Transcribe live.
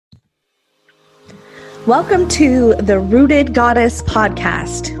Welcome to the Rooted Goddess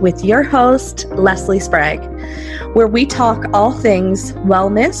podcast with your host, Leslie Sprague, where we talk all things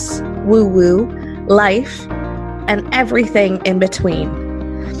wellness, woo-woo, life, and everything in between.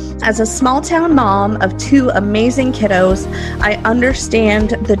 As a small-town mom of two amazing kiddos, I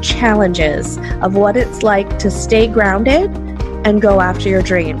understand the challenges of what it's like to stay grounded and go after your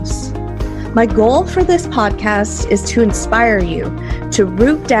dreams. My goal for this podcast is to inspire you to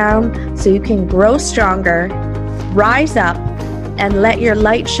root down so you can grow stronger, rise up, and let your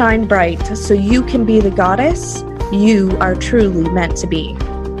light shine bright so you can be the goddess you are truly meant to be.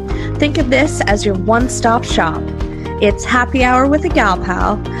 Think of this as your one-stop shop. It's happy hour with a gal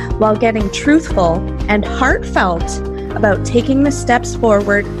pal while getting truthful and heartfelt about taking the steps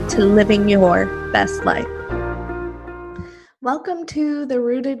forward to living your best life. Welcome to the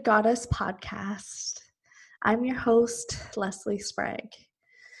Rooted Goddess podcast. I'm your host, Leslie Sprague.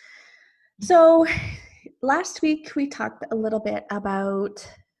 So last week we talked a little bit about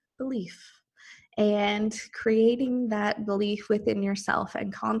belief and creating that belief within yourself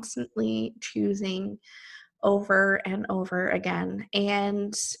and constantly choosing over and over again.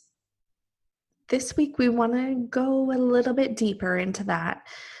 And this week we want to go a little bit deeper into that.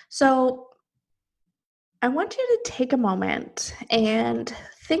 So I want you to take a moment and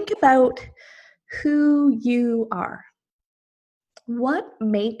think about who you are. What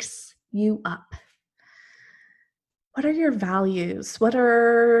makes you up? What are your values? What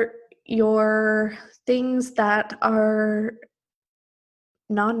are your things that are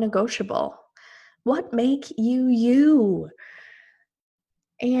non-negotiable? What make you you?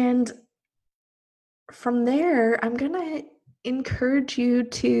 And from there, I'm going to encourage you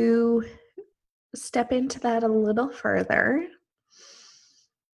to step into that a little further.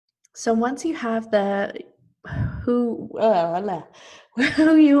 So once you have the who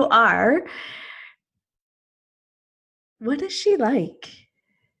you are, what is she like?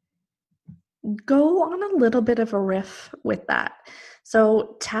 Go on a little bit of a riff with that.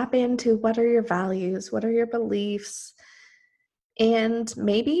 So tap into what are your values, what are your beliefs, and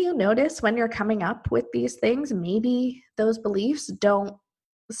maybe you notice when you're coming up with these things, maybe those beliefs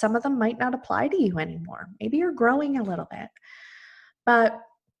some of them might not apply to you anymore. Maybe you're growing a little bit. But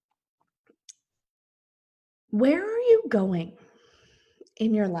where are you going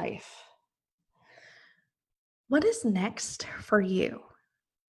in your life? What is next for you?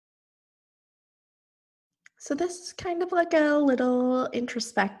 So this is kind of like a little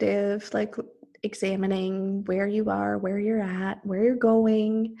introspective, like examining where you are, where you're at, where you're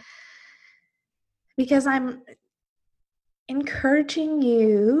going. Because I'm encouraging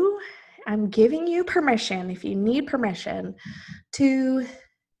you, I'm giving you permission, if you need permission, to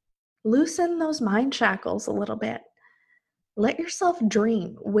loosen those mind shackles a little bit. Let yourself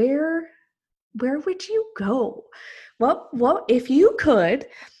dream. Where would you go? What if you could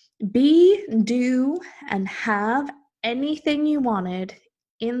be, do, and have anything you wanted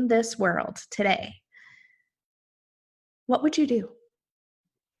in this world today? What would you do?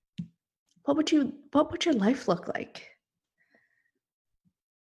 What would your life look like?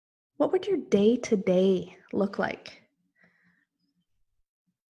 What would your day-to-day look like?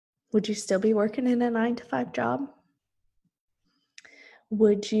 Would you still be working in a 9-to-5 job?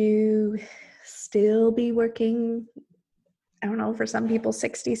 Would you still be working, I don't know, for some people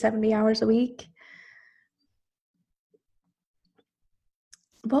 60, 70 hours a week?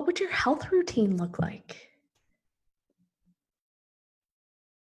 What would your health routine look like?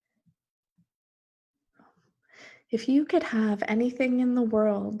 If you could have anything in the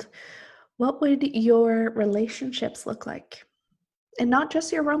world, what would your relationships look like? And not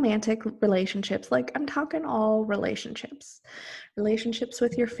just your romantic relationships, like I'm talking all relationships. Relationships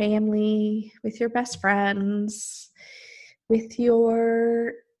with your family, with your best friends, with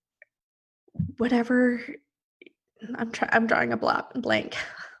your whatever. I'm drawing a blank.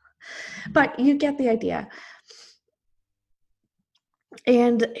 But you get the idea.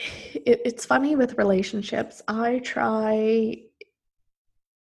 And it's funny with relationships. I try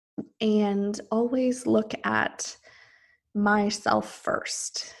and always look at myself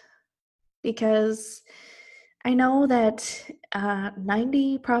first, because I know that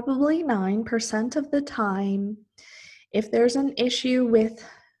 9% of the time, if there's an issue with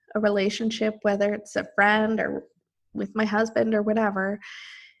a relationship, whether it's a friend or with my husband or whatever,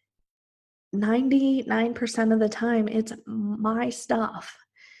 99% of the time it's my stuff.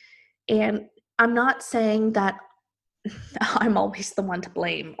 And I'm not saying that I'm always the one to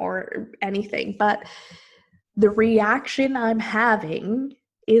blame or anything, but the reaction I'm having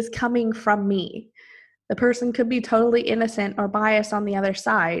is coming from me. The person could be totally innocent or biased on the other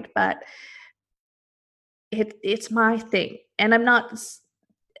side, but It's my thing. And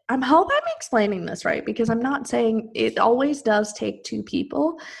I'm hope I'm explaining this right, because I'm not saying it always does take two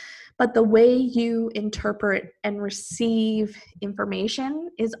people, but the way you interpret and receive information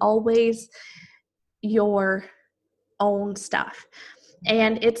is always your own stuff.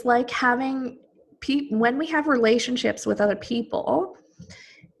 And it's like having when we have relationships with other people,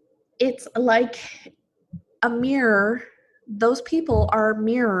 it's like a mirror. Those people are a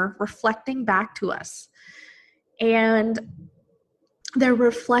mirror reflecting back to us. And they're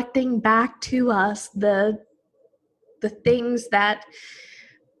reflecting back to us the things that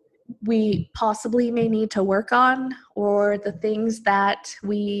we possibly may need to work on, or the things that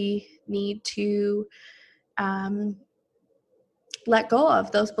we need to let go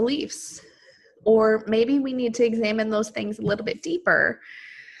of, those beliefs. Or maybe we need to examine those things a little bit deeper.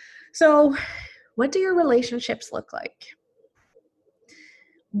 So, what do your relationships look like?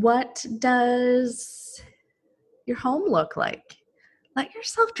 What does your home look like? Let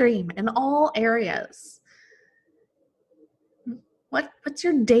yourself dream in all areas. What's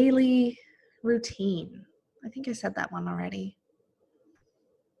your daily routine? I think I said that one already.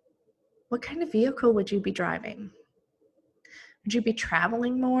 What kind of vehicle would you be driving? Would you be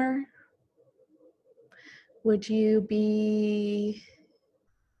traveling more? Would you be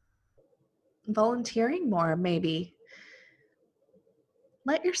volunteering more, maybe?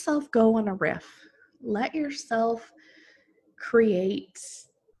 Let yourself go on a riff. Let yourself create,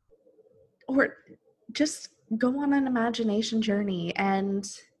 or just go on an imagination journey and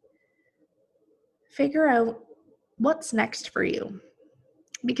figure out what's next for you.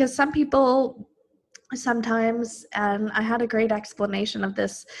 Because some people sometimes, and I had a great explanation of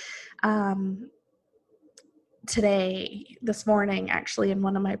this this morning, actually, in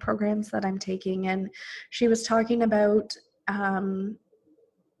one of my programs that I'm taking, and she was talking about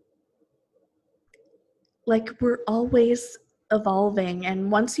like we're always evolving,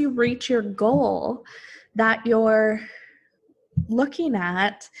 and once you reach your goal that you're looking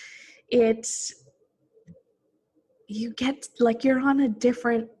at, you get like you're on a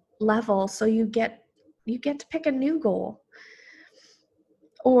different level, so you get to pick a new goal,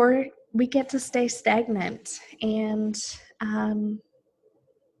 or we get to stay stagnant. And I'm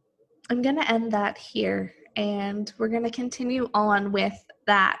going to end that here, and we're going to continue on with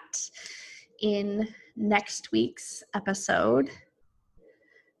that in next week's episode.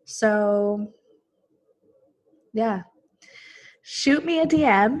 So yeah, shoot me a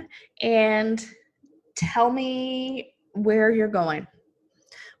DM and tell me where you're going.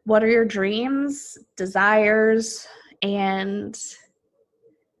 What are your dreams, desires, and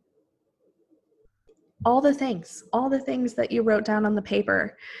all the things that you wrote down on the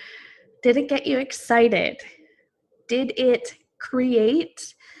paper? Did it get you excited? Did it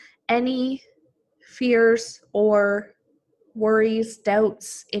create any fears or worries,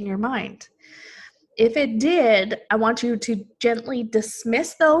 doubts in your mind? If it did, I want you to gently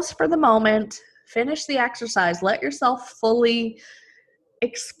dismiss those for the moment. Finish the exercise. Let yourself fully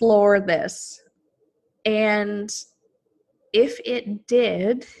explore this. And if it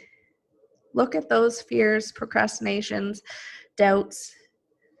did, look at those fears, procrastinations, doubts,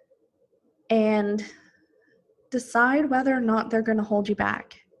 and decide whether or not they're going to hold you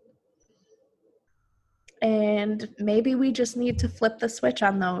back. And maybe we just need to flip the switch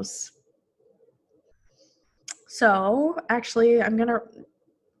on those. So actually, I'm going to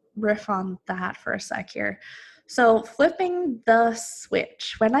riff on that for a sec here. So flipping the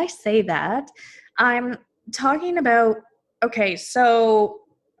switch, when I say that, I'm talking about, okay, so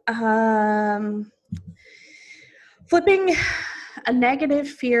flipping a negative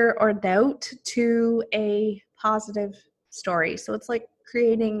fear or doubt to a positive story. So it's like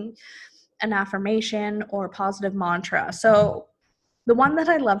creating an affirmation or positive mantra. So the one that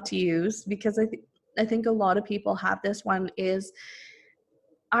I love to use, because I think a lot of people have this one, is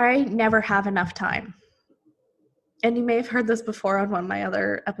I never have enough time. And you may have heard this before on one of my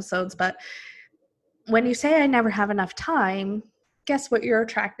other episodes, but when you say I never have enough time, guess what you're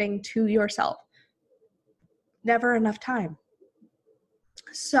attracting to yourself? Never enough time.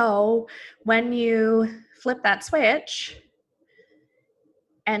 So when you flip that switch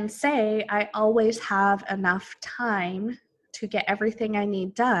and say, I always have enough time to get everything I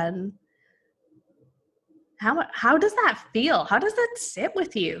need done, how does that feel? How does that sit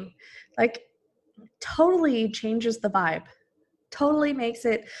with you? Like, totally changes the vibe. Totally makes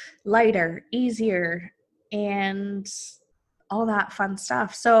it lighter, easier, and all that fun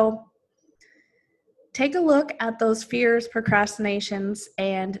stuff. So take a look at those fears, procrastinations,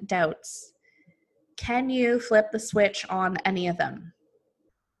 and doubts. Can you flip the switch on any of them?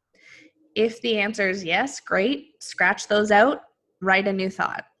 If the answer is yes, great. Scratch those out. Write a new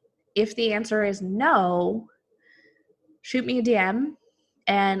thought. If the answer is no, shoot me a DM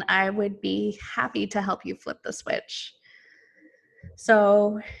and I would be happy to help you flip the switch.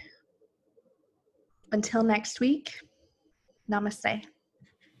 So until next week, namaste.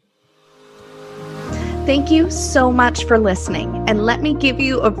 Thank you so much for listening, and let me give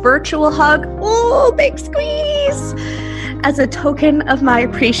you a virtual hug, big squeeze, as a token of my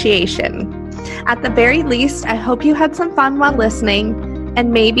appreciation. At the very least, I hope you had some fun while listening,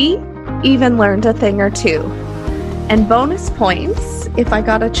 and maybe even learned a thing or two. And bonus points if I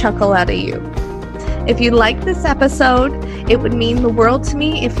got a chuckle out of you. If you liked this episode, it would mean the world to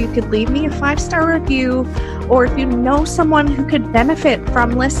me if you could leave me a 5-star review, or if you know someone who could benefit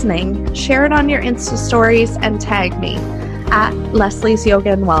from listening, share it on your Insta stories and tag me at Leslie's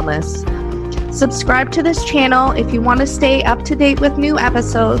Yoga and Wellness. Subscribe to this channel if you want to stay up to date with new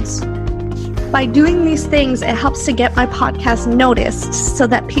episodes. By doing these things, it helps to get my podcast noticed so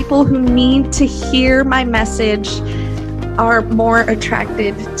that people who need to hear my message are more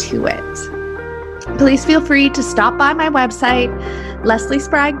attracted to it. Please feel free to stop by my website,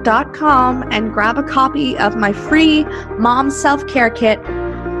 lesliespragg.com, and grab a copy of my free Mom Self-Care Kit.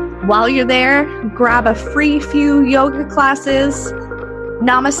 While you're there, grab a free few yoga classes.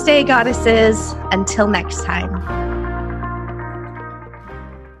 Namaste, goddesses. Until next time.